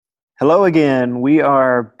Hello again. We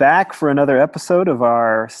are back for another episode of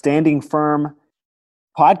our Standing Firm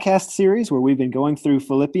podcast series where we've been going through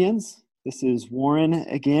Philippians. This is Warren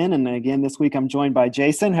again, and again this week I'm joined by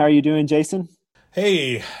Jason. How are you doing, Jason?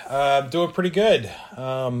 Hey, I'm doing pretty good.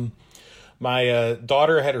 My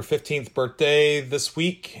daughter had her 15th birthday this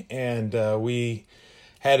week, and we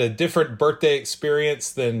had a different birthday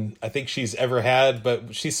experience than I think she's ever had,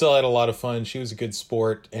 but she still had a lot of fun. She was a good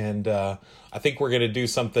sport, and I think we're going to do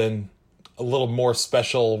something a little more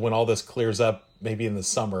special when all this clears up, maybe in the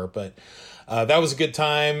summer. But that was a good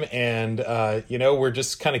time, and we're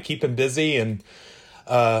just kind of keeping busy and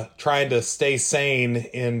trying to stay sane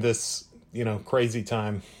in this crazy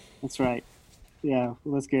time. That's right. Yeah,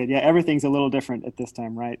 well, that's good. Yeah, everything's a little different at this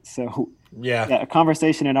time, right? So, Yeah. yeah, a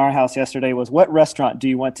conversation in our house yesterday was, what restaurant do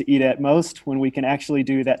you want to eat at most when we can actually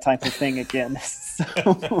do that type of thing again?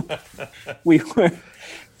 So we were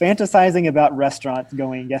fantasizing about restaurants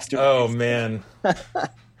going yesterday. Oh man.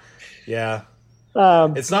 Yeah.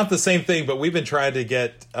 Um, It's not the same thing, but we've been trying to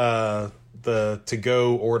get the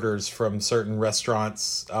to-go orders from certain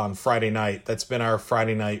restaurants on Friday night. That's been our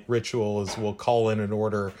Friday night ritual is we'll call in an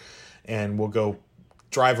order and we'll go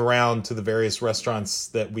drive around to the various restaurants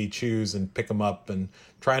that we choose and pick them up and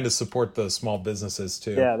trying to support the small businesses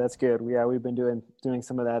too. yeah, that's good. Yeah, we've been doing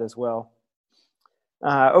some of that as well.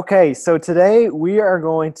 Okay, so today we are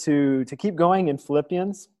going to keep going in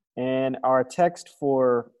Philippians, and our text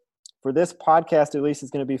for this podcast at least is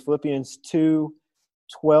going to be Philippians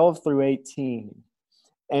 2:12 through 18.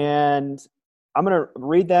 And I'm going to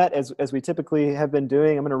read that as we typically have been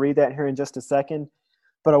doing. I'm going to read that here in just a second.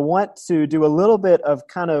 But I want to do a little bit of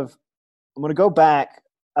I'm going to go back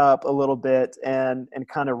up a little bit and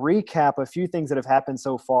kind of recap a few things that have happened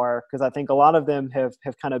so far, because I think a lot of them have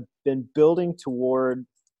kind of been building toward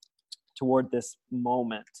this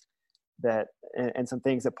moment that and some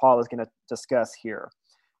things that Paul is going to discuss here.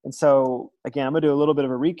 And so, again, I'm going to do a little bit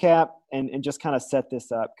of a recap and just kind of set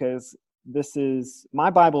this up, because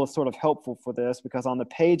my Bible is sort of helpful for this, because on the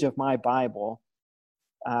page of my Bible,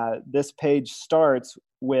 this page starts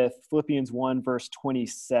with Philippians 1, verse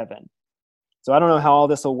 27. So I don't know how all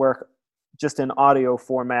this will work just in audio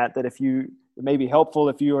format, that it may be helpful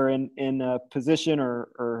if you are in a position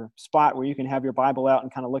or spot where you can have your Bible out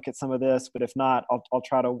and kind of look at some of this. But if not, I'll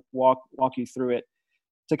try to walk you through it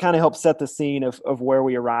to kind of help set the scene of where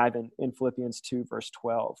we arrive in Philippians 2, verse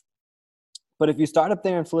 12. But if you start up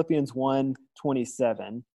there in Philippians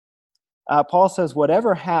 1:27, Paul says,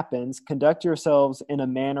 "Whatever happens, conduct yourselves in a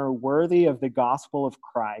manner worthy of the gospel of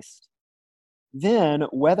Christ. Then,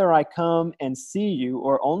 whether I come and see you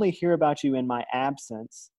or only hear about you in my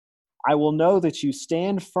absence, I will know that you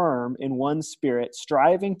stand firm in one spirit,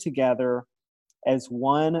 striving together as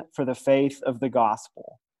one for the faith of the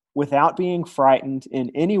gospel, without being frightened in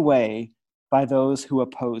any way by those who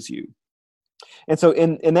oppose you." And so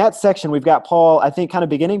in that section, we've got Paul, I think, kind of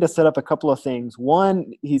beginning to set up a couple of things.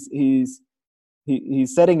 One, he's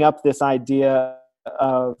setting up this idea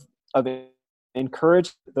of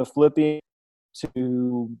encourage the Philippians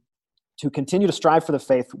to continue to strive for the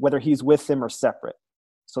faith, whether he's with them or separate.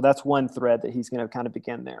 So that's one thread that he's going to kind of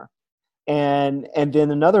begin there. And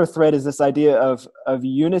then another thread is this idea of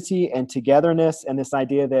unity and togetherness, and this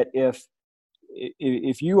idea that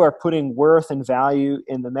if you are putting worth and value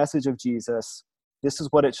in the message of Jesus, this is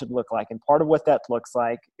what it should look like. And part of what that looks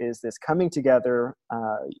like is this coming together,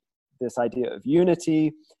 this idea of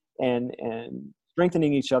unity and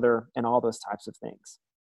strengthening each other and all those types of things.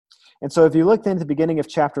 And so if you look then at the beginning of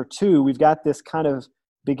chapter 2, we've got this kind of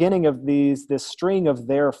beginning of this string of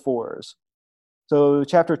therefores. So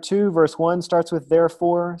chapter 2, verse 1 starts with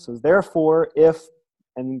therefore. So therefore, if,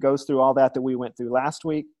 and goes through all that we went through last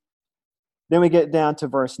week. Then we get down to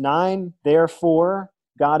verse 9. Therefore,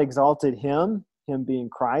 God exalted him being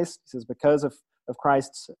Christ. He says, because of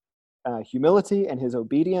Christ's humility and his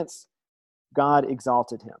obedience, God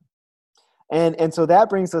exalted him. And so that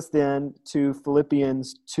brings us then to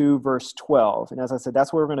Philippians 2, verse 12. And as I said,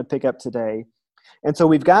 that's where we're going to pick up today. And so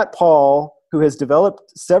we've got Paul, who has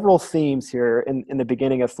developed several themes here in the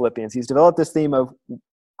beginning of Philippians. He's developed this theme of,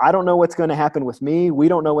 I don't know what's going to happen with me. We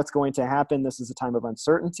don't know what's going to happen. This is a time of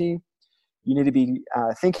uncertainty. You need to be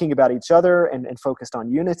thinking about each other and focused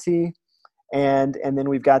on unity. And then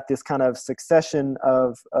we've got this kind of succession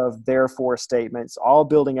of therefore statements, all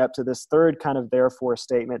building up to this third kind of therefore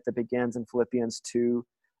statement that begins in Philippians 2,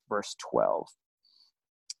 verse 12.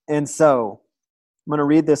 And so I'm going to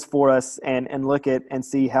read this for us and look at and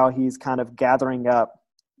see how he's kind of gathering up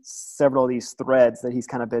several of these threads that he's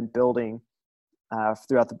kind of been building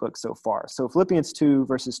throughout the book so far. So Philippians 2,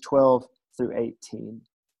 verses 12 through 18.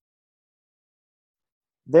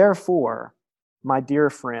 Therefore, my dear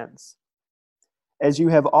friends, as you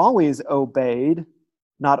have always obeyed,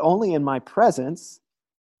 not only in my presence,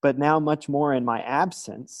 but now much more in my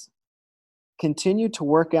absence, continue to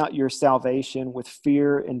work out your salvation with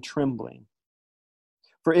fear and trembling.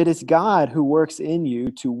 For it is God who works in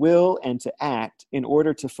you to will and to act in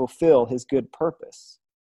order to fulfill his good purpose.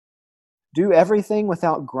 Do everything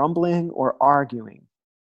without grumbling or arguing,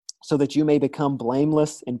 so that you may become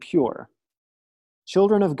blameless and pure,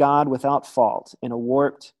 children of God without fault in a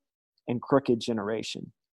warped and crooked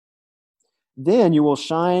generation. Then you will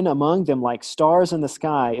shine among them like stars in the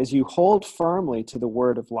sky as you hold firmly to the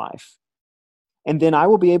word of life. And then I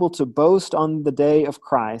will be able to boast on the day of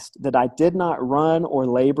Christ that I did not run or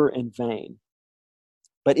labor in vain.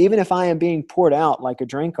 But even if I am being poured out like a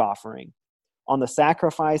drink offering on the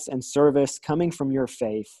sacrifice and service coming from your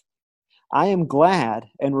faith, I am glad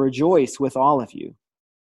and rejoice with all of you.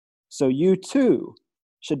 So you too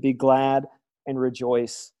should be glad and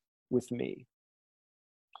rejoice with me.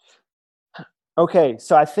 Okay,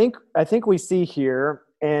 so I think we see here,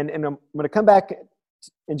 and I'm going to come back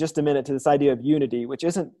in just a minute to this idea of unity, which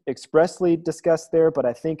isn't expressly discussed there, but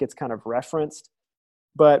I think it's kind of referenced.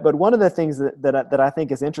 But one of the things that I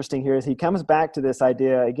think is interesting here is he comes back to this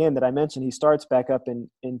idea, again, that I mentioned. He starts back up in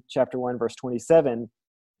chapter 1, verse 27,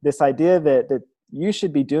 this idea that you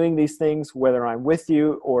should be doing these things whether I'm with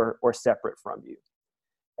you or separate from you.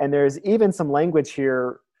 And there's even some language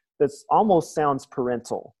here that almost sounds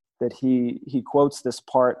parental, that he quotes this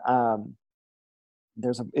part.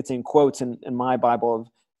 It's in quotes in my Bible of,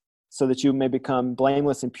 so that you may become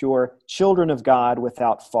blameless and pure, children of God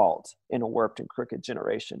without fault in a warped and crooked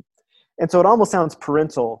generation. And so it almost sounds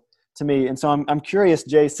parental to me. And so I'm curious,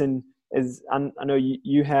 Jason, I know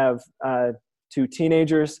you have 2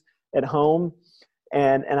 teenagers at home.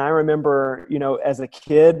 And I remember, as a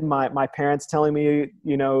kid, my parents telling me,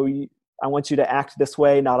 I want you to act this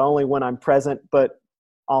way, not only when I'm present, but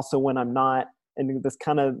also when I'm not. And this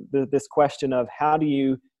kind of this question of how do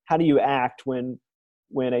you act when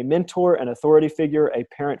a mentor, an authority figure, a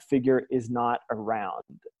parent figure is not around,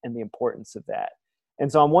 and the importance of that. And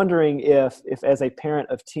so I'm wondering if as a parent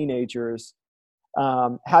of teenagers,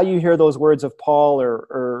 how you hear those words of Paul,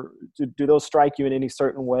 or do those strike you in any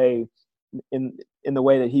certain way in the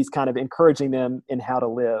way that he's kind of encouraging them in how to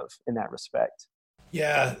live in that respect?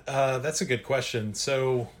 Yeah, that's a good question.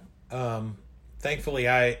 So, thankfully,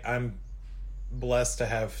 I'm blessed to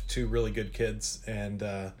have 2 really good kids,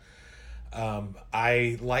 and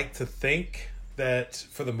I like to think that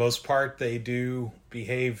for the most part they do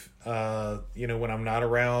behave, when I'm not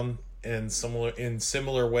around, in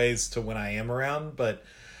similar ways to when I am around. But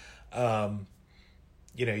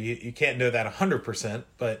you can't know that 100%.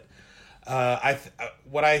 But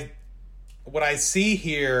what I see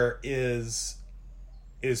here is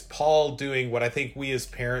Paul doing what I think we as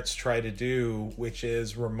parents try to do, which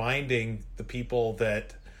is reminding the people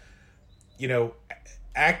that,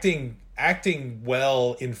 acting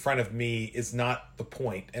well in front of me is not the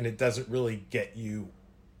point, and it doesn't really get you,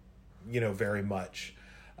 very much.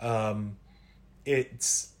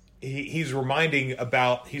 He's reminding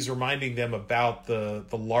them about the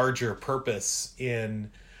larger purpose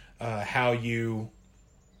in how you,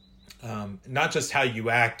 not just how you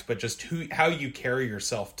act, but just how you carry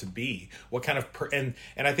yourself to be. What kind of and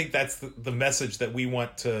I think that's the message that we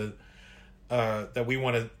want to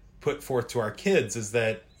put forth to our kids, is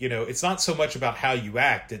that it's not so much about how you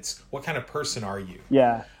act; it's what kind of person are you.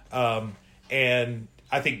 Yeah. And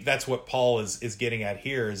I think that's what Paul is getting at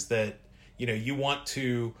here, is that you want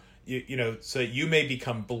to so that you may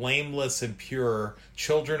become blameless and pure,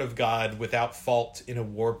 children of God without fault in a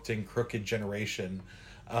warped and crooked generation.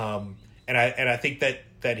 And I think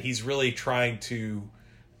that he's really trying to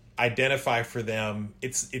identify for them.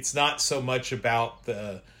 It's not so much about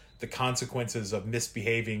the consequences of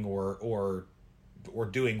misbehaving or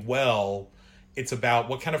doing well. It's about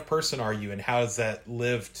what kind of person are you, and how has that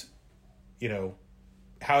lived through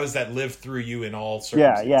you in all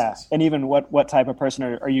circumstances. Yeah. And even what type of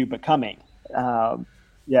person are you becoming?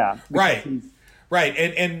 Yeah. Right.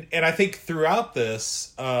 And I think throughout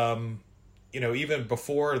this, even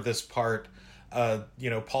before this part,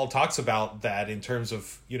 Paul talks about that in terms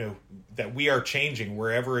of, that we are changing,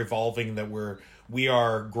 we're ever evolving, that we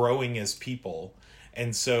are growing as people.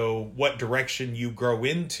 And so what direction you grow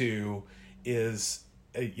into is,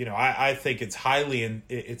 I think it's highly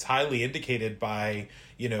indicated by,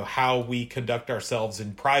 how we conduct ourselves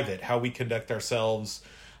in private, how we conduct ourselves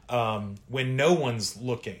when no one's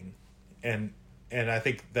looking. And I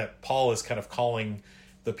think that Paul is kind of calling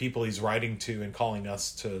the people he's writing to, and calling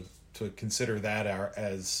us to consider that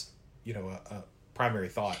as, primary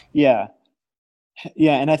thought. Yeah.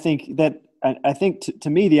 Yeah. And I think that, I think to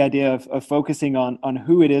me, the idea of focusing on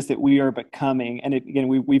who it is that we are becoming, and again,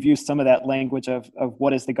 we've used some of that language of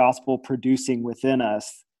what is the gospel producing within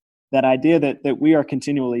us, that idea that we are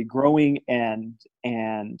continually growing and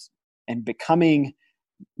becoming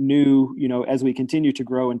new, as we continue to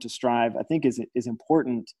grow and to strive, I think is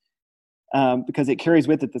important, because it carries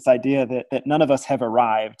with it this idea that none of us have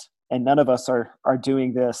arrived and none of us are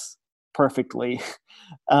doing this perfectly.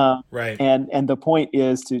 Right. And the point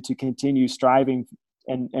is to continue striving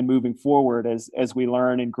and moving forward as we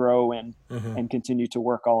learn and grow and continue to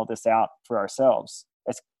work all of this out for ourselves,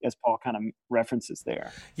 as Paul kind of references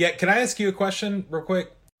there. Yeah. Can I ask you a question real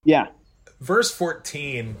quick? Yeah. Verse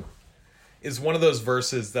 14 is one of those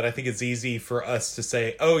verses that I think it's easy for us to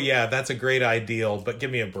say, oh yeah, that's a great ideal, but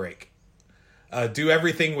give me a break. Do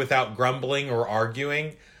everything without grumbling or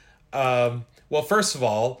arguing. Well, first of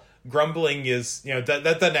all, grumbling is, that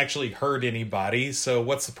doesn't actually hurt anybody. So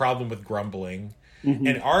what's the problem with grumbling? Mm-hmm.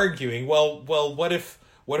 And arguing? Well, what if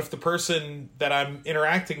the person that I'm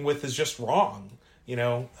interacting with is just wrong?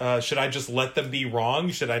 Should I just let them be wrong?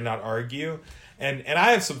 Should I not argue? And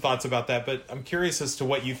I have some thoughts about that, but I'm curious as to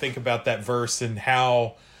what you think about that verse and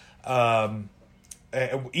how,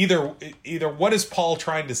 either what is Paul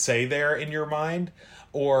trying to say there in your mind,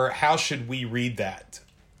 or how should we read that?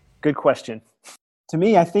 Good question. To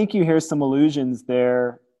me, I think you hear some allusions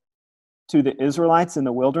there to the Israelites in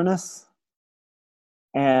the wilderness,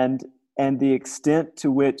 and the extent to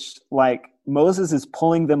which, like, Moses is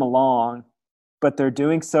pulling them along, but they're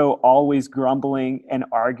doing so always grumbling and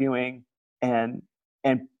arguing and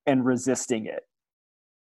resisting it.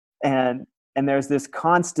 And there's this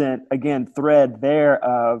constant, again, thread there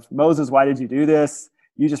of, Moses, why did you do this?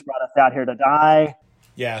 You just brought us out here to die.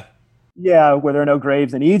 Yeah. Yeah, where there are no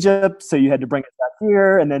graves in Egypt, so you had to bring us back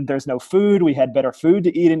here, and then there's no food. We had better food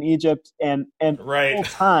to eat in Egypt. And right. The whole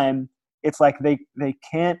time, it's like they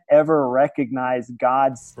can't ever recognize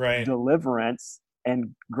God's deliverance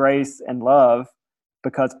and grace and love,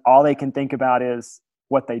 because all they can think about is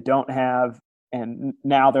what they don't have. And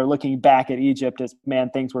now they're looking back at Egypt as, man,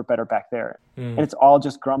 things were better back there. And it's all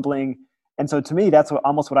just grumbling. And so to me, that's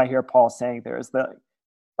almost what I hear Paul saying there, is that,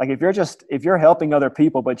 like, if you're helping other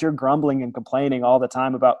people, but you're grumbling and complaining all the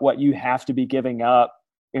time about what you have to be giving up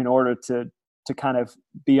in order to kind of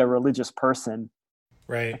be a religious person,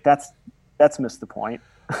 right? Like, that's missed the point.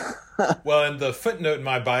 Well, in the footnote in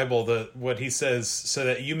my Bible, what he says, so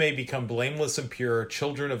that you may become blameless and pure,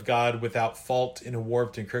 children of God without fault in a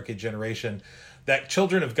warped and crooked generation. That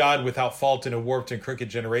children of God without fault in a warped and crooked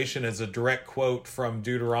generation is a direct quote from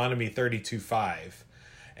Deuteronomy 32:5.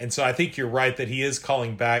 And so I think you're right that he is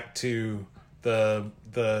calling back to the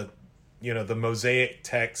Mosaic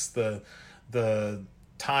text, the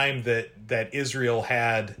time that Israel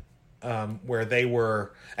had, where they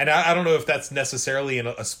were, and I don't know if that's necessarily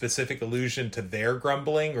a specific allusion to their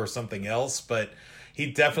grumbling or something else, but he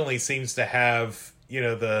definitely seems to have,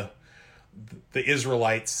 the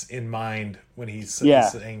Israelites in mind when he's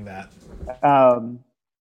saying that.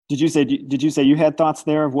 Did you say you had thoughts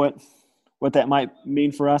there of what that might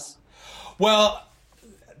mean for us? Well,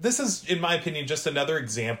 this is, in my opinion, just another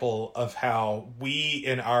example of how we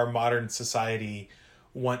in our modern society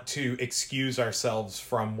want to excuse ourselves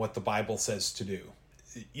from what the Bible says to do.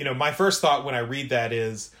 My first thought when I read that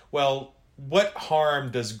is, well, what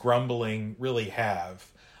harm does grumbling really have?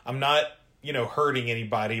 I'm not, hurting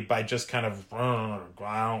anybody by just kind of,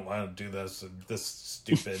 I don't want to do this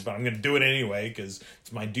stupid, but I'm going to do it anyway because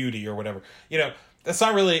it's my duty or whatever. That's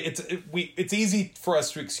not really, it's easy for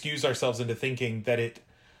us to excuse ourselves into thinking that it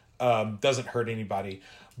doesn't hurt anybody.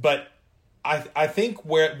 But I think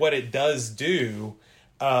what it does do,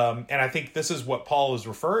 and I think this is what Paul is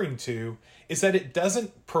referring to, is that it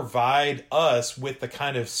doesn't provide us with the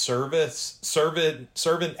kind of servant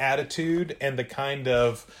attitude and the kind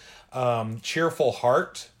of cheerful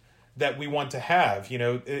heart that we want to have.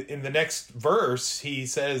 In the next verse, he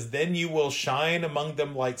says, then you will shine among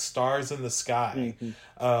them like stars in the sky.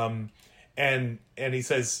 Mm-hmm. And he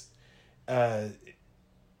says, in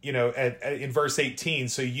verse 18,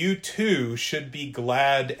 so you too should be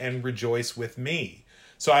glad and rejoice with me.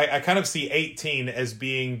 So I kind of see 18 as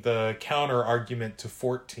being the counter argument to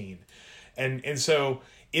 14. And so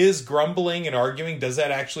is grumbling and arguing, does that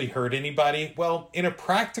actually hurt anybody? Well, in a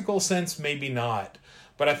practical sense, maybe not.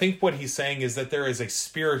 But I think what he's saying is that there is a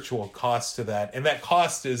spiritual cost to that. And that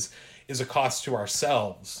cost is a cost to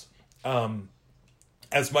ourselves,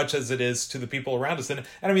 as much as it is to the people around us. And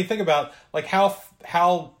I mean, think about, like, how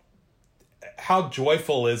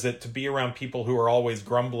joyful is it to be around people who are always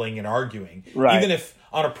grumbling and arguing? Right. Even if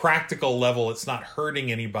on a practical level, it's not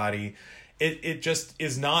hurting anybody. It just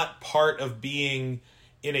is not part of being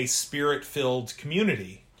in a spirit-filled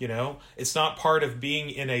community. You know, it's not part of being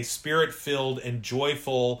in a spirit-filled and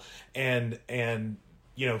joyful and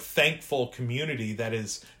thankful community that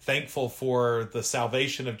is thankful for the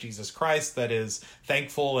salvation of Jesus Christ, that is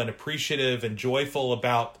thankful and appreciative and joyful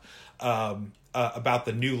about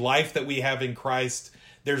the new life that we have in Christ.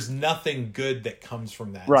 There's nothing good that comes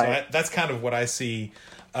from that. Right. So that's kind of what I see.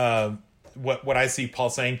 What I see Paul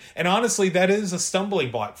saying, and honestly, that is a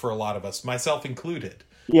stumbling block for a lot of us, myself included.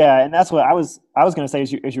 Yeah, and that's what I was going to say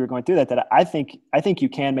as you were going through that I think you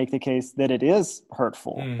can make the case that it is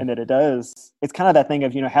hurtful and that it does. It's kind of that thing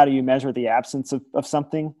of, how do you measure the absence of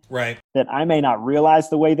something? Right. That I may not realize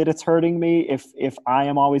the way that it's hurting me if I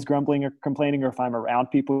am always grumbling or complaining, or if I'm around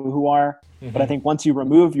people who are. Mm-hmm. But I think once you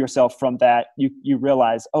remove yourself from that, you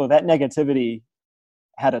realize, oh, that negativity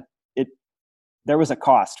there was a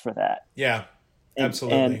cost for that. Yeah,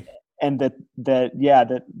 absolutely. And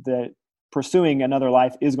that pursuing another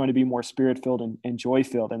life is going to be more spirit-filled and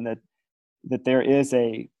joy-filled, and that there is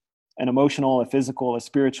an emotional, a physical, a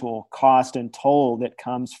spiritual cost and toll that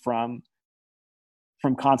comes from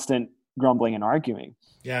constant grumbling and arguing.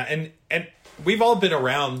 Yeah, and we've all been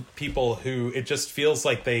around people who it just feels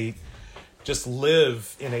like they just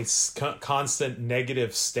live in a constant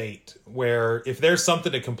negative state, where if there's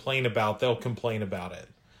something to complain about, they'll complain about it.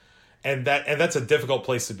 And that's a difficult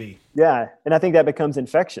place to be. Yeah, and I think that becomes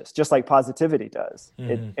infectious, just like positivity does.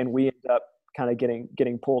 Mm-hmm. And we end up kind of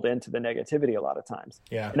getting pulled into the negativity a lot of times.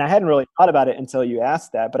 Yeah. And I hadn't really thought about it until you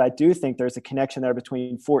asked that, but I do think there's a connection there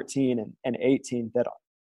between 14 and 18. That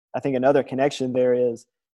I think another connection there is,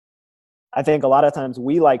 I think a lot of times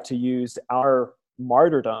we like to use our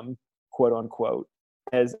martyrdom, quote unquote,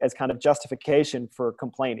 as kind of justification for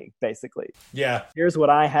complaining, basically. Yeah. Here's what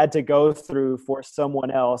I had to go through for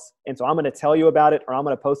someone else. And so I'm going to tell you about it, or I'm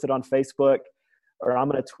going to post it on Facebook, or I'm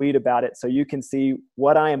going to tweet about it, so you can see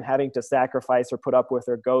what I am having to sacrifice or put up with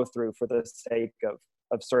or go through for the sake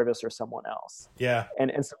of service or someone else. Yeah.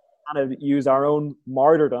 And so we kind of use our own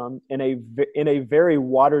martyrdom in a very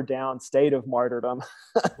watered down state of martyrdom.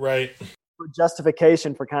 Right. For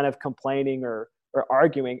justification for kind of complaining or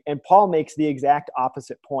arguing. And Paul makes the exact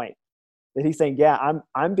opposite point, that he's saying, yeah,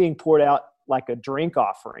 I'm being poured out like a drink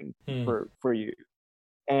offering for you.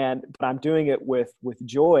 But I'm doing it with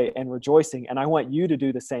joy and rejoicing, and I want you to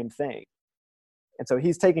do the same thing. And so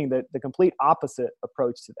he's taking the complete opposite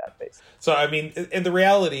approach to that, basically. So, I mean, and the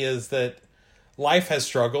reality is that life has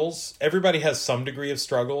struggles. Everybody has some degree of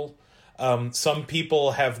struggle. Some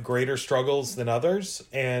people have greater struggles than others,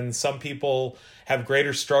 and some people have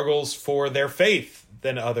greater struggles for their faith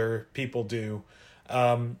than other people do.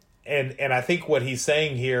 And I think what he's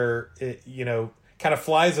saying here, kind of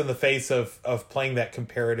flies in the face of playing that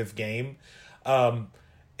comparative game. And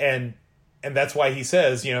that's why he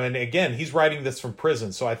says, and again, he's writing this from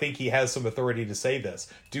prison, so I think he has some authority to say this.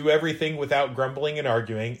 Do everything without grumbling and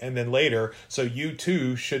arguing, and then later, so you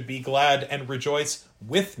too should be glad and rejoice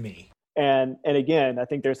with me. And again, I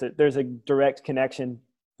think there's a direct connection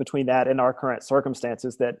between that and our current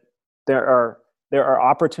circumstances, that there are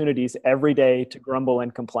opportunities every day to grumble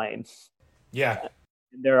and complain. Yeah.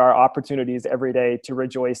 There are opportunities every day to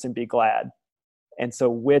rejoice and be glad. And so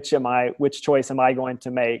which choice am I going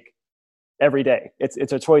to make every day?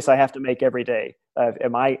 It's a choice I have to make every day.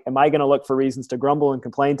 Am I going to look for reasons to grumble and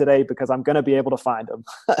complain today because I'm going to be able to find them?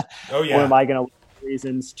 Oh yeah. Or am I going to look for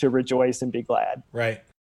reasons to rejoice and be glad? Right.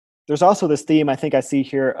 There's also this theme I think I see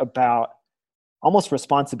here about almost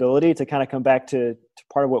responsibility, to kind of come back to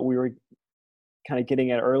part of what we were kind of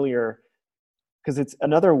getting at earlier, because it's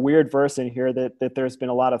another weird verse in here that there's been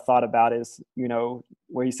a lot of thought about, is,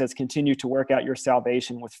 where he says, continue to work out your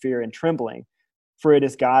salvation with fear and trembling, for it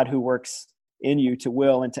is God who works in you to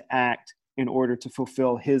will and to act in order to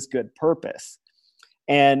fulfill his good purpose.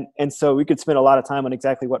 And so we could spend a lot of time on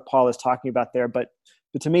exactly what Paul is talking about there, but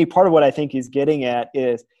to me, part of what I think he's getting at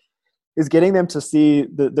is getting them to see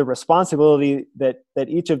the responsibility that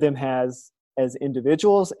each of them has as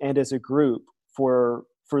individuals and as a group for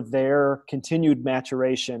their continued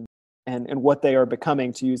maturation and what they are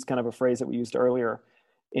becoming, to use kind of a phrase that we used earlier,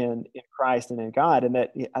 in Christ and in God. And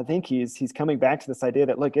that I think he's coming back to this idea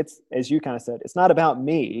that, look, it's, as you kind of said, it's not about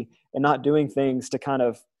me, and not doing things to kind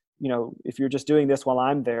of, if you're just doing this while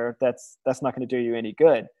I'm there, that's not going to do you any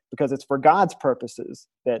good, because it's for God's purposes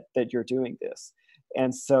that you're doing this.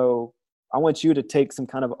 And so I want you to take some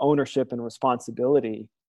kind of ownership and responsibility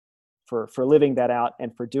for living that out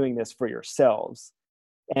and for doing this for yourselves.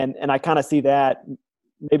 And I kind of see that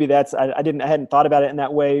maybe I hadn't thought about it in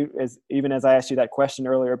that way even as I asked you that question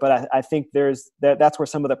earlier, but I think that's where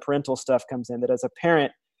some of the parental stuff comes in, that as a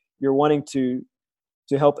parent, you're wanting to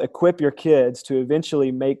help equip your kids to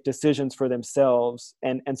eventually make decisions for themselves,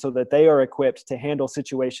 and so that they are equipped to handle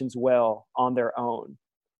situations well on their own,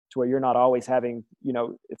 to where you're not always having,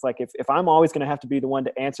 it's like if I'm always going to have to be the one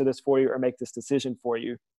to answer this for you or make this decision for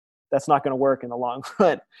you, that's not going to work in the long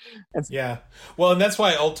run. Yeah. Well, and that's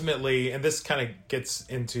why ultimately, and this kind of gets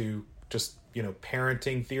into just,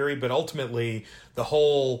 parenting theory, but ultimately the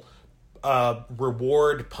whole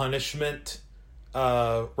reward punishment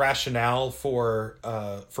rationale for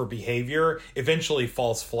behavior eventually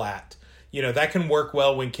falls flat. That can work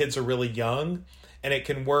well when kids are really young, and it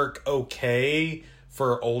can work okay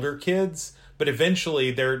for older kids, but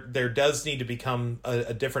eventually there does need to become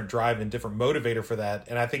a different drive and different motivator for that.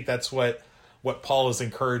 And I think that's what Paul is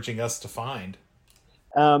encouraging us to find.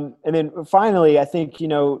 And then finally, I think,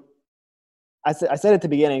 I said at the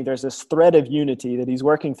beginning, there's this thread of unity that he's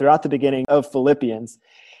working throughout the beginning of Philippians.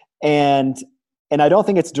 And I don't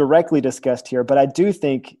think it's directly discussed here, but I do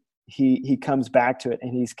think he comes back to it,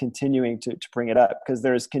 and he's continuing to bring it up, because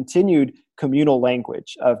there's continued communal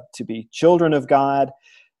language of to be children of God,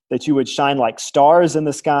 that you would shine like stars in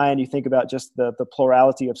the sky. And you think about just the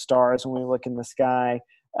plurality of stars when we look in the sky.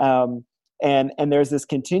 And there's this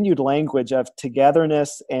continued language of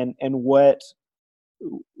togetherness and what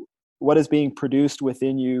is being produced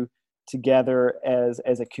within you together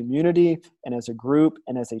as a community and as a group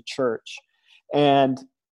and as a church. And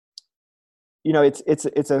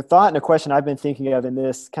it's a thought and a question I've been thinking of in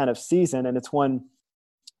this kind of season, and it's one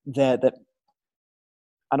that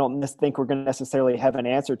I don't think we're going to necessarily have an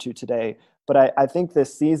answer to today. But I think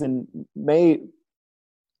this season may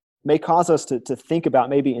cause us to think about,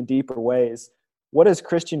 maybe in deeper ways, what does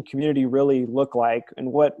Christian community really look like,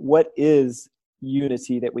 and what is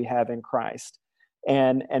unity that we have in Christ?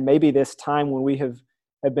 And maybe this time when we have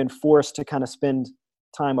been forced to kind of spend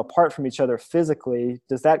time apart from each other physically,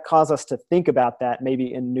 does that cause us to think about that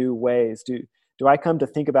maybe in new ways? Do I come to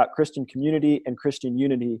think about Christian community and Christian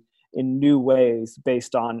unity in new ways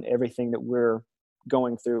based on everything that we're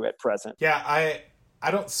going through at present? Yeah,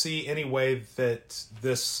 I don't see any way that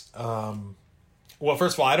this well,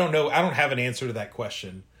 first of all, I don't know, I don't have an answer to that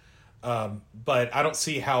question, but I don't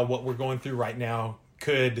see how what we're going through right now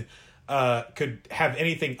could have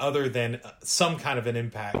anything other than some kind of an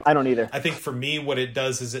impact. I don't either. I think for me, what it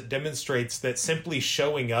does is it demonstrates that simply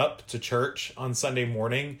showing up to church on Sunday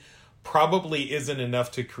morning probably isn't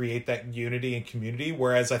enough to create that unity and community.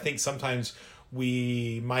 Whereas I think sometimes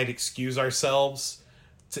we might excuse ourselves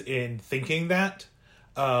in thinking that.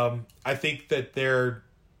 I think that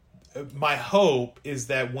my hope is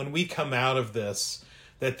that when we come out of this,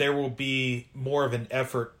 that there will be more of an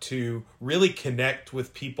effort to really connect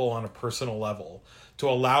with people on a personal level, to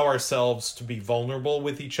allow ourselves to be vulnerable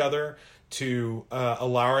with each other, to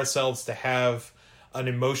allow ourselves to have an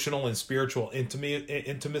emotional and spiritual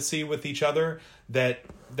intimacy with each other that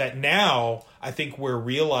now I think we're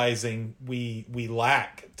realizing we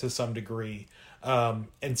lack to some degree.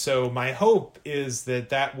 And so my hope is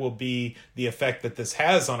that will be the effect that this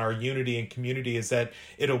has on our unity and community, is that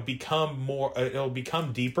it'll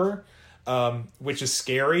become deeper, which is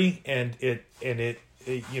scary, and it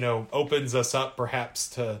opens us up perhaps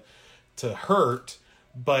to hurt,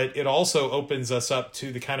 but it also opens us up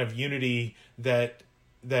to the kind of unity that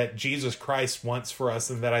Jesus Christ wants for us,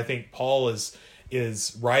 and that I think Paul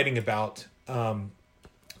is writing about,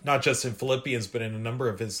 not just in Philippians, but in a number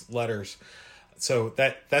of his letters. So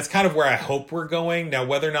that's kind of where I hope we're going. Now,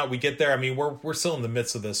 whether or not we get there, I mean, we're still in the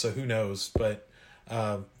midst of this, so who knows? But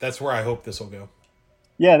that's where I hope this will go.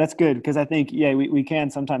 Yeah, that's good, because I think, we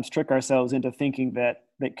can sometimes trick ourselves into thinking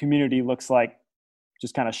that community looks like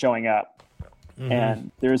just kind of showing up. Mm-hmm.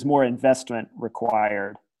 And there's more investment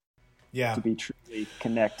required to be truly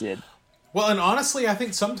connected. Well, and honestly, I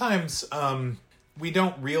think sometimes we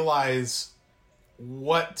don't realize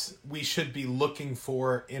what we should be looking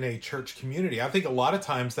for in a church community. I think a lot of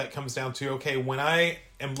times that comes down to, okay, when I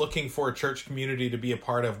am looking for a church community to be a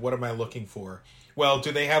part of, what am I looking for? Well,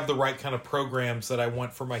 do they have the right kind of programs that I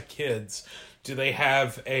want for my kids? Do they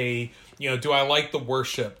have do I like the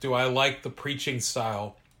worship? Do I like the preaching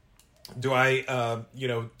style? Do I,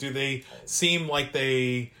 do they seem like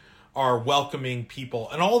they are welcoming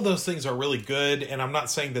people? And all of those things are really good. And I'm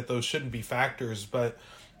not saying that those shouldn't be factors, but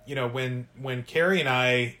when Carrie and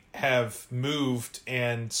I have moved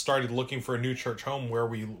and started looking for a new church home where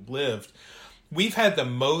we lived, we've had the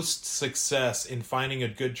most success in finding a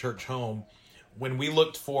good church home when we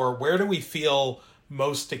looked for where do we feel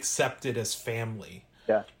most accepted as family.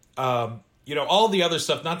 Yeah. all the other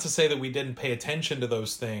stuff, not to say that we didn't pay attention to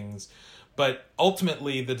those things, but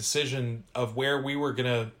ultimately the decision of where we were going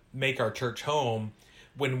to make our church home,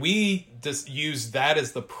 when we just use that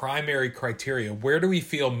as the primary criteria, where do we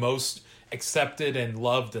feel most accepted and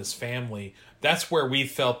loved as family? That's where we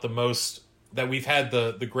felt the most, that we've had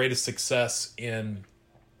the greatest success in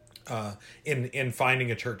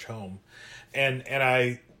finding a church home. And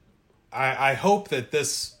I hope that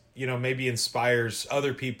this, maybe inspires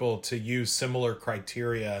other people to use similar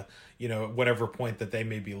criteria, at whatever point that they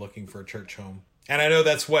may be looking for a church home. And I know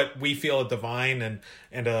that's what we feel at Divine, and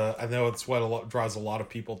I know it's what draws a lot of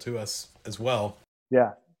people to us as well.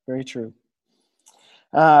 Yeah, very true.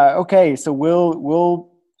 Okay, so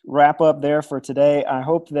we'll wrap up there for today. I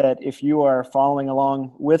hope that if you are following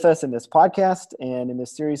along with us in this podcast and in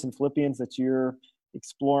this series in Philippians, that you're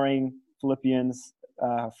exploring Philippians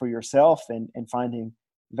for yourself and finding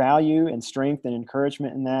value and strength and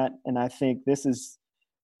encouragement in that. And I think this is,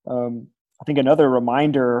 another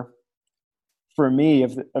reminder for me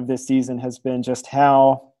of this season has been just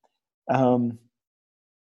how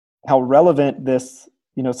relevant this.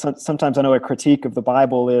 Sometimes I know a critique of the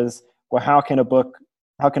Bible is, well, how can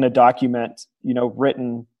a document,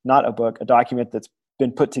 written, not a book, a document that's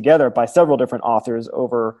been put together by several different authors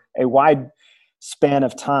over a wide span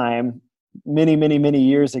of time, many, many, many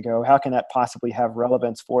years ago, how can that possibly have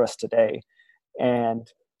relevance for us today? And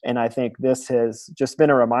I think this has just been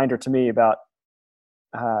a reminder to me about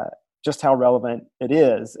just how relevant it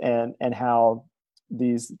is, and how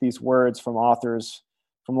these words from authors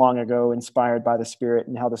from long ago, inspired by the Spirit,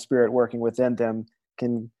 and how the Spirit working within them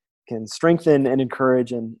can strengthen and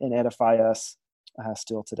encourage and edify us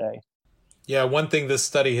still today. Yeah, one thing this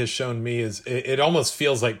study has shown me is it almost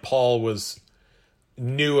feels like Paul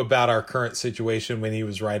knew about our current situation when he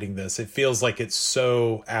was writing this. It feels like it's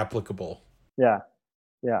so applicable. Yeah,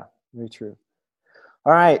 very true.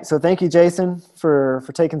 All right, so thank you, Jason, for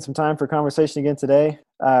taking some time for conversation again today.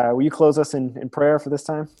 Will you close us in prayer for this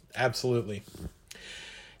time? Absolutely.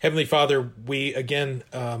 Heavenly Father, we again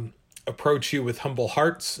approach you with humble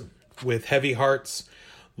hearts, with heavy hearts.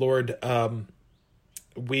 Lord,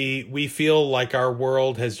 we feel like our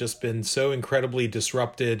world has just been so incredibly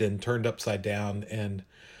disrupted and turned upside down. And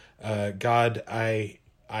God, I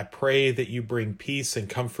pray that you bring peace and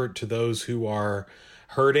comfort to those who are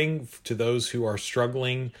hurting, to those who are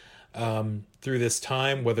struggling through this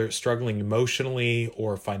time, whether it's struggling emotionally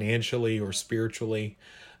or financially or spiritually.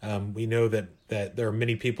 We know that there are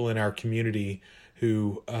many people in our community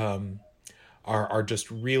who are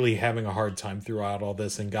just really having a hard time throughout all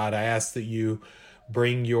this. And God, I ask that you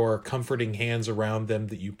bring your comforting hands around them,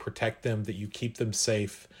 that you protect them, that you keep them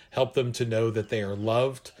safe, help them to know that they are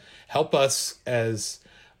loved. Help us as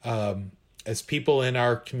people in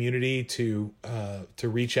our community to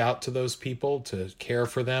reach out to those people, to care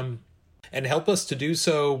for them, and help us to do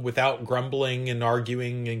so without grumbling and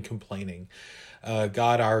arguing and complaining.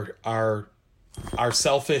 God, our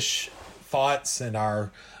selfish thoughts and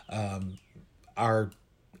our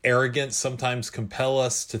arrogance sometimes compel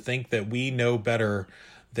us to think that we know better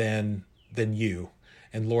than you.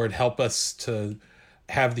 And Lord, help us to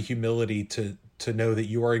have the humility to know that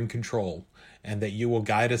you are in control, and that you will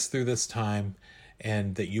guide us through this time,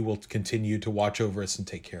 and that you will continue to watch over us and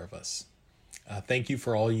take care of us. Thank you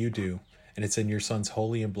for all you do. And it's in your Son's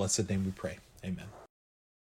holy and blessed name we pray. Amen.